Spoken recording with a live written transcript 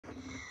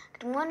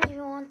Good morning,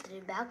 everyone.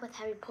 Today back with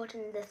Harry Potter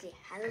and the Deathly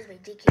Hallows by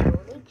J.K.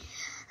 Rowling.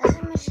 As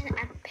I mentioned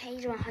at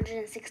page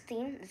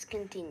 116, let's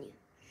continue.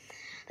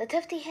 The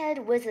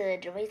tufty-haired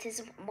wizard raised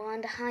his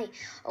wand high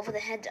over the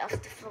head of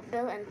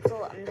Bill and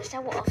Flo, and the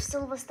shower of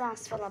silver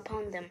stars fell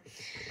upon them,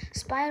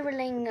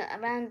 spiraling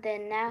around their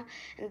now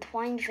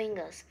entwined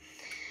fingers.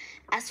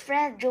 As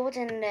Fred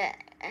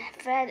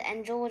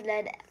and George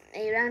led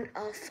a round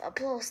of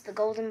applause, the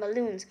golden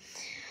balloons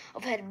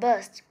had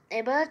burst. A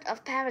bird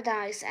of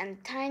paradise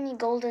and tiny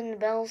golden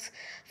bells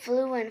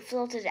flew and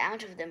floated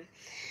out of them,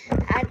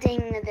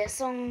 adding their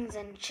songs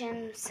and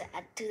chimes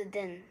to the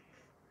din.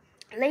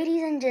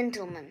 "Ladies and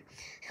gentlemen,"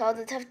 called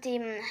the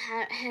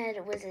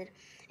tufty-haired wizard,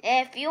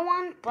 "if you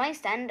want, please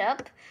stand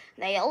up."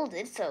 They all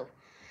did so.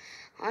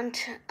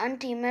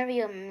 Auntie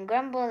Miriam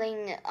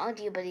grumbling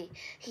audibly,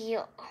 he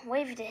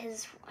waved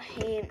his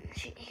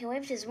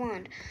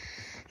wand.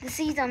 The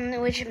seat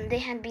on which they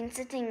had been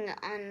sitting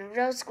on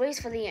rose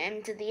gracefully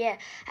into the air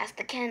as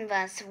the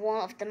canvas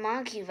wall of the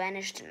marquee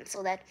vanished,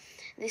 so that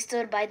they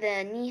stood by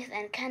the neath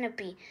and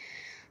canopy,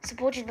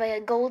 supported by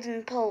a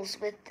golden poles,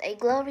 with a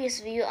glorious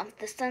view of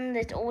the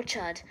sunlit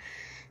orchard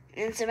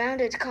and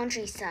surrounded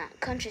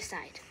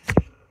countryside.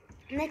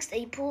 Next,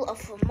 a pool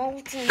of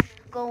molten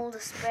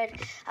gold spread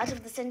out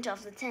of the center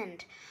of the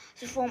tent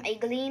to form a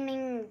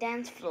gleaming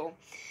dance floor.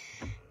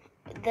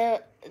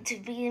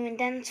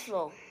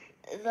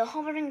 The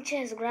hovering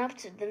chairs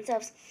grouped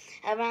themselves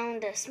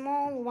around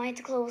small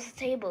white-cloth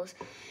tables,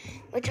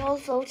 which all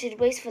floated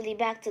gracefully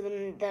back to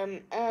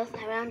the earth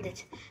around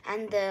it,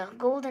 and the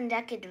golden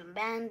jacket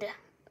band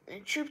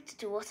trooped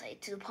to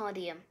the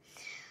podium.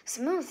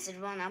 "Smooth," said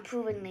Ron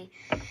approvingly,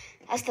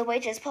 as the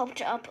waiters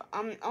popped up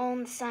on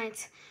all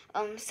sides,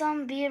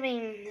 some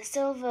bearing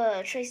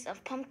silver trays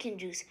of pumpkin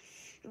juice,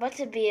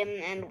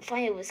 butterbeer, and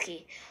fire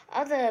whiskey,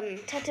 other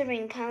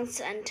tottering pots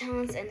and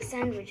pans and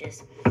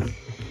sandwiches.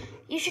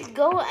 "You should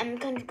go and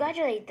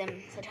congratulate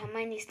them," said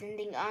Hermione,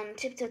 standing on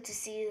tiptoe to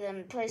see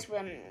the place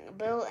where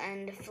Bill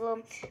and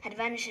Flo had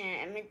vanished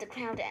amid the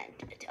crowd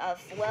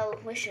of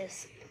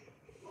well-wishers.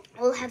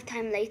 "We'll have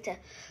time later,"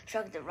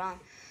 shrugged Ron,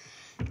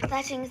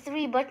 snatching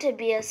 3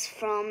 butterbeers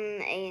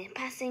from a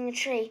passing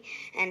tray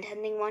and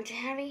handing one to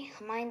Harry.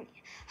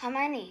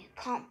 Hermione,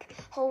 Comp,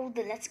 hold,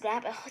 let's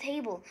grab a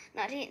table.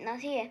 Not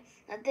here,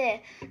 not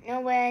there,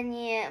 nowhere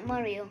near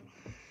Mario."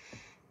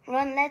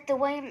 Ron led the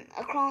way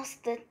across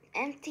the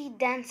empty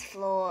dance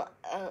floor,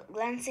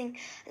 glancing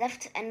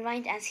left and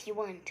right as he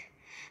went.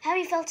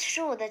 Harry felt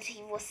sure that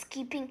he was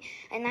keeping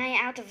an eye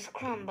out of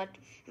Crumb, but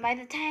by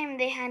the time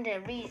they had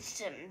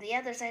reached the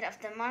other side of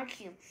the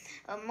marquee,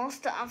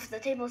 most of the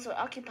tables were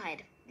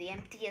occupied. The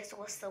emptiest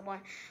was the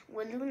one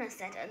where Luna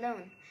sat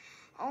alone.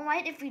 "All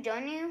right if we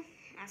join you?"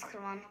 asked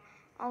Ron.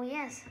 "Oh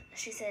yes,"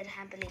 she said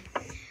happily.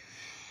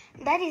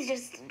 "Daddy's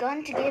just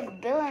gone to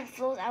give Bill and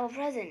Flo our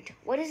present."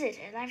 "What is it,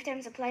 a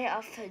lifetime supply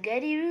of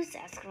Gertie Roots?"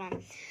 asked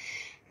Ron.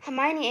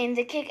 Hermione aimed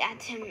the cake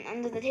at him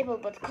under the table,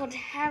 but caught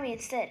Harry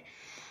instead.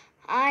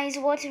 Eyes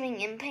watering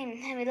in pain,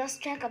 Harry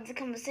lost track of the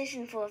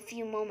conversation for a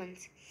few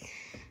moments.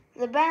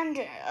 The band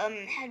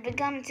had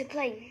begun to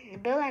play.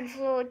 Bill and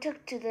Flo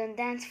took to the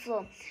dance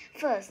floor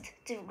first,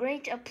 to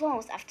great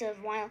applause. After a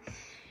while,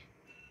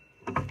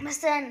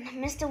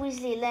 Mr.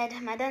 Weasley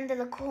led Madame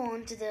Delacour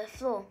onto the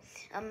floor,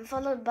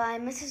 followed by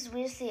Mrs.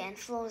 Weasley and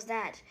Flo's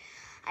dad.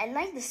 "I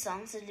like the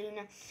song," said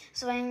Luna,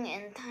 swaying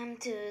in time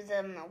to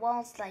the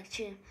waltz-like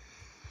tune.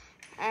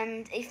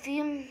 And a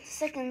few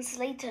seconds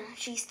later,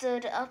 she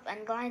stood up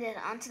and glided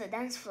onto the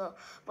dance floor,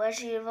 where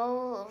she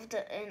revolved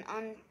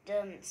on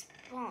the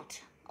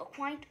spot,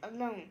 quite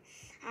alone,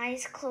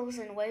 eyes closed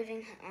and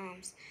waving her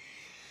arms.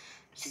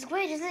 "She's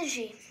great, isn't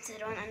she?"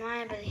 said Ron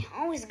admirably.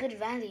 "Always good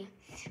value."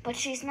 But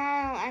she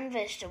smiled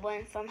envious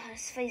went from her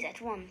face at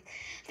once.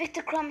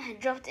 Victor Crumb had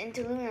dropped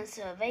into Luna's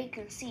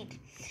vacant seat.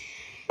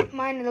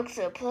 Mine looked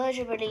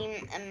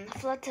pleasurably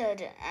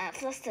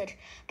flustered,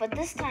 but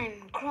this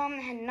time Crumb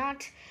had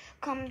not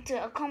come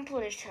to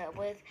accomplish her.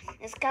 With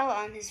a scowl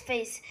on his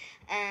face,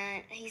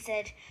 he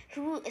said,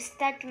 "Who is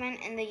that man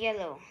in the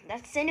yellow?"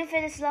 "That's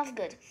Xenophilus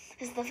Lovegood.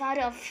 He's the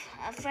father of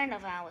a friend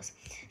of ours,"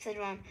 said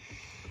Ron.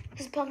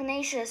 His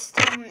pugnacious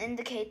tone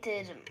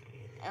indicated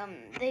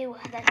that they were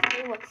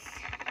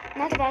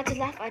not about to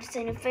laugh at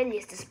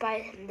Xenophilius,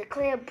 despite the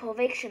clear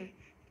provocation.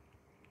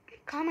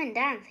 "Come and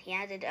dance," he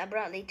added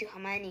abruptly to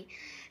Hermione.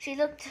 She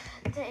looked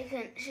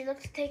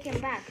taken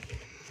back,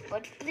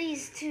 but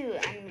pleased too,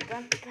 and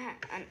got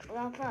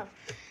up.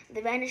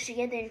 They vanished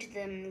together into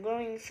the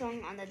growing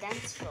throng on the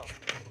dance floor.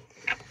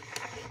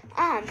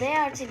 "Ah, they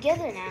are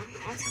together now,"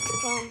 asked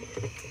Crumb,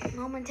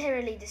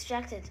 momentarily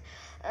distracted.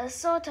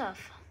 Sort of,"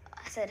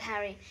 said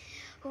Harry.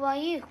 "Who are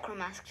you?"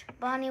 Crumb asked.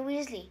 "Barney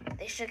Weasley."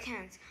 They shook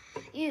hands.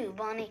 "You,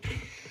 Barney,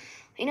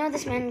 you know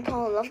this man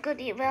called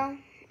Lovegood well?"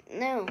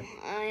 "No,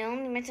 I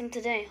only met him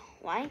today."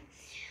 "Why?"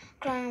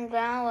 Crumb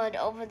growled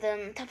over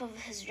the top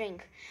of his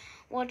drink.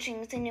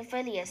 watching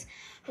Xenophilius,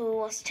 who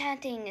was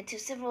chatting to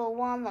several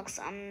warlocks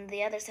on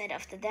the other side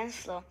of the dance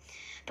floor.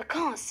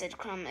 "Because," said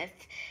Crumb,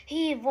 "if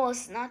he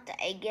was not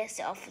a guest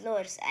of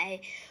Lord's,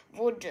 I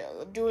would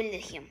duel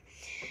him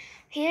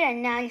here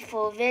and now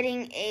for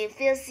wearing a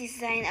filthy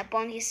sign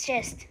upon his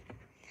chest."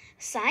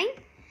 "Sign?"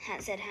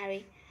 said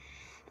Harry,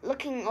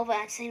 looking over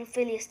at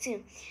Xenophilius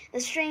too.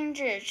 The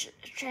strange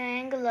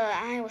triangular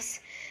eye was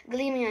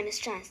gleaming on his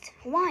chest.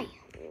 "Why?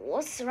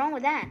 What's wrong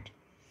with that?"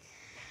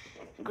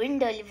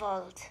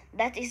 "Grindelwald.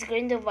 That is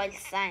Grindelwald's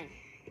sign."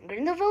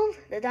 "Grindelwald?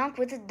 The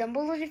dark-witted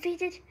Dumbledore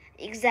defeated?"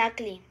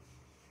 "Exactly."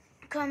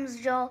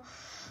 Crumb's jaw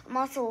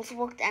muscles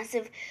worked as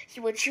if he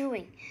were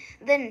chewing.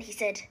 Then he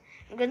said,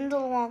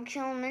 "Grindelwald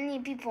killed many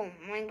people.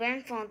 My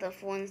grandfather,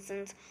 for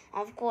instance.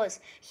 Of course,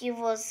 he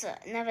was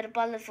never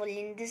powerful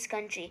in this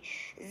country.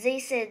 They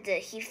said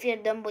he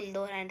feared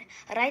Dumbledore, and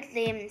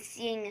rightly,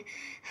 seeing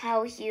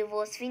how he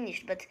was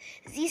finished. But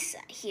this,"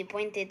 he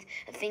pointed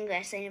a finger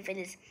at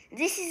Xenophilius,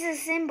 "this is a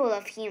symbol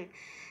of him.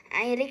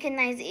 I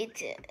recognize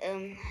it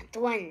at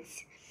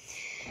once.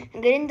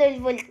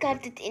 Grindelwald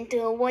carved it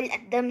into a wall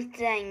at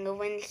Dumstang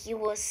when he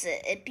was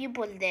a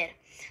pupil there.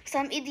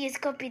 Some idiots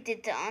copied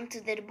it onto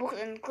their books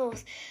and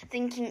clothes,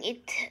 thinking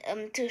it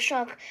to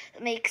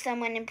make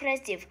someone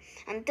impressive,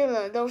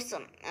 until those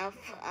of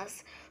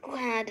us who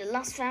had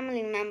lost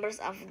family members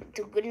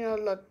to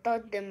Grindelwald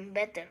taught them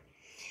better."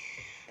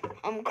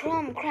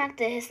 Crumb cracked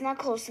his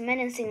knuckles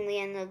menacingly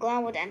and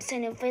glowered at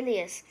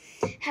Xenophilius.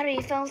 Harry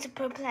felt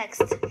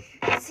perplexed.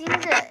 It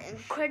seemed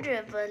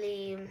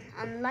incredibly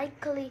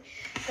unlikely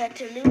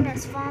that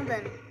Luna's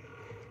father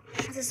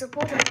was a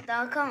supporter of the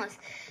dark arts,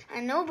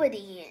 and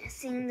nobody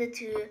seemed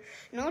to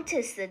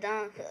notice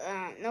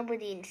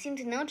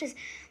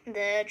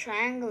the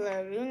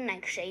triangular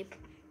rune-like shape.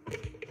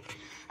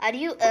 "Are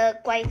you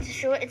quite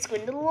sure it's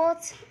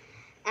Grindelwald's?"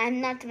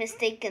 "I'm not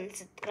mistaken,"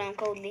 said Crumb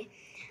coldly.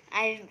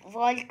 "I've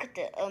walked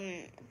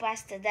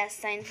past that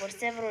sign for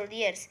several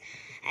years.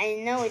 I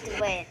know it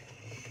well."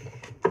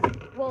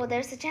 "Well,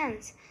 there's a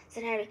chance,"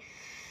 said Harry.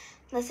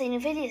 "The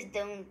Xenophilius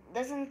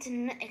doesn't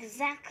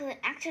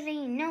actually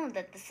know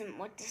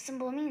what the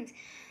symbol means.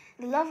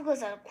 The love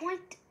girls are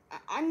quite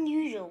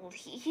unusual.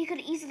 He could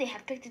easily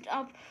have picked it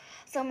up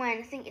somewhere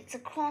and think it's a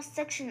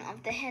cross-section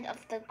of the head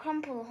of the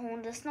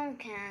crumple-horned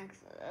snowcat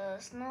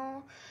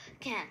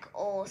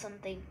or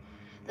something."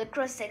 "The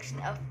cross-section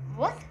of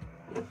what?"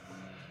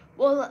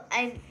 "Well,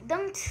 I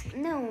don't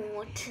know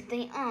what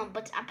they are,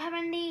 but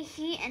apparently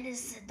he and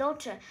his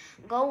daughter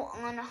go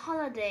on a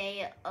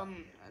holiday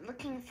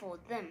looking for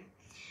them."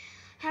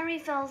 Harry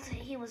felt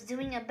he was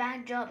doing a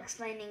bad job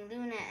explaining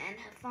Luna and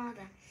her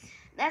father.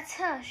 "That's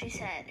her," he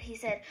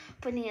said,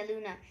 pointing at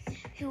Luna,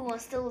 who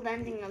was still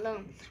standing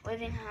alone,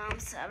 waving her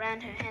arms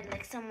around her head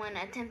like someone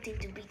attempting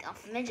to beat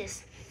off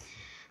midges.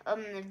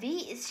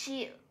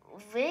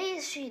 Why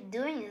is she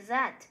doing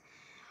that?"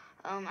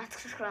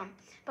 Asked Crumb.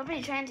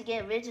 "Probably trying to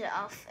get rid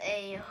of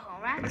a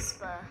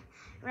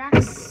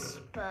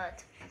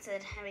Raxpert,"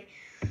 said Harry,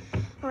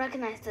 who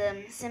recognized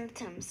the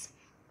symptoms.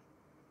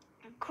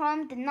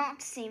 Crumb did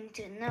not seem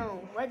to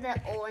know whether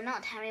or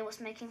not Harry was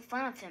making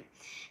fun of him.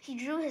 He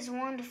drew his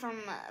wand from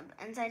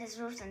inside his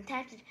robes and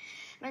tapped it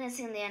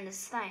menacingly on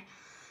his thigh.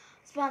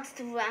 Sparks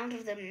flew out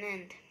of the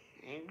end.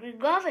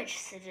 "Grigovich,"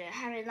 said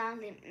Harry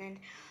loudly, and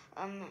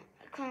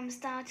Crumb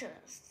started,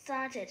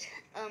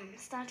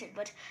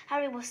 but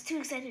Harry was too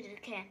excited to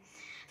care.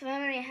 The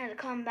memory had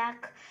come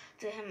back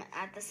to him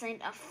at the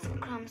sight of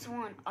Crumb's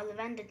wand,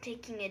 Ollivander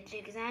taking it,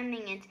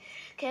 examining it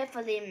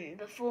carefully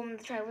before the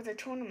Triwizard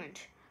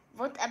Tournament.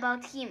 "What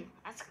about him?"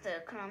 asked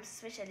Crumb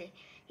suspiciously.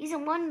 "He's a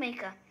wand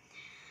maker."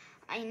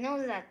 "I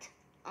know that,"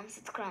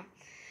 said Crumb.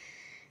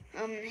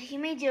 "He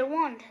made your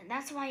wand.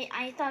 That's why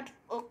I thought,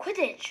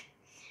 Quidditch."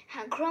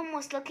 Crumb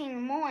was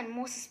looking more and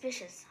more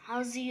suspicious.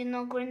 "How do you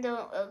know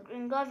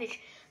Gringovich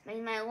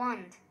made my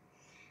wand?"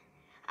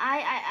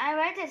 I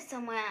read it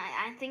somewhere,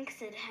 I think,"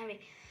 said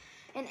Harry.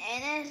 In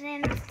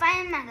a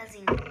fine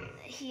magazine,"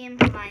 he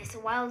improvised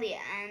wildly,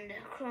 and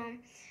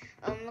Crumb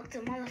looked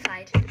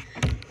mollified.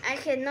 "I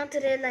had not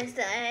realized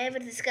that I ever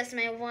discussed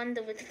my wand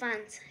with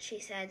fans," he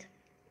said.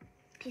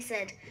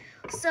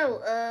 "So,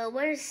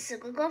 where's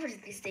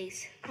Gringovich these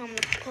days?" Crumb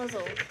looked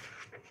puzzled.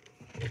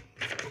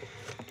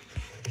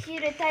 "He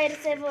retired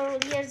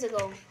several years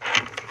ago.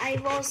 I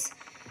was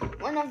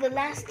one of the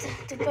last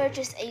to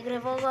purchase a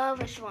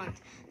Gringovich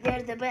wand.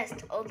 They're the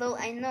best, although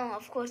I know,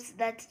 of course,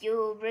 that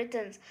you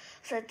Britons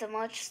set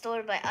much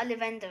store by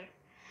Ollivander."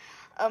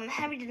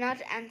 Harry did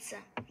not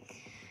answer.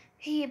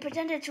 He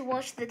pretended to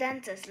watch the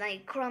dancers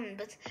like Crumb,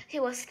 but he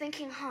was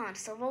thinking hard,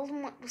 so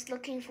Voldemort was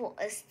looking for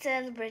a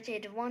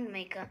celebrated wand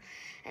maker,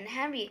 and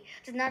Harry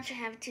did not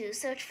have to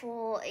search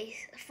for a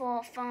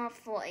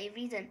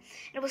reason.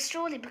 It was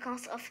surely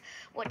because of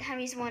what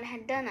Harry's wand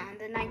had done on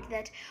the night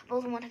that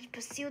Voldemort had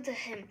pursued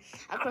him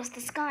across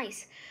the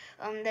skies.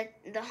 That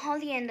the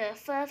holly and the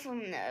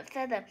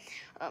feather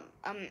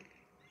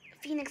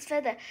phoenix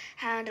feather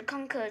had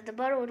conquered the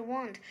borrowed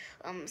wand,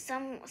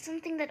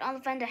 something that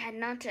Ollivander had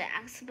not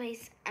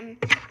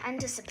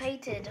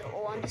anticipated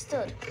or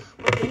understood.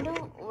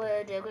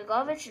 Would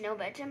Gregorich know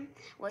better?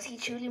 Was he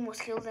truly more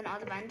skilled than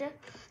Ollivander?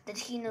 Did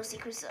he know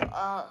secrets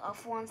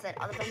of wands that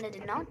Ollivander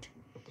did not?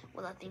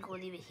 Well, I think we'll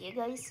leave it here,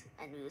 guys,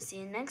 and we will see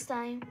you next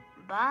time.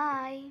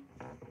 Bye!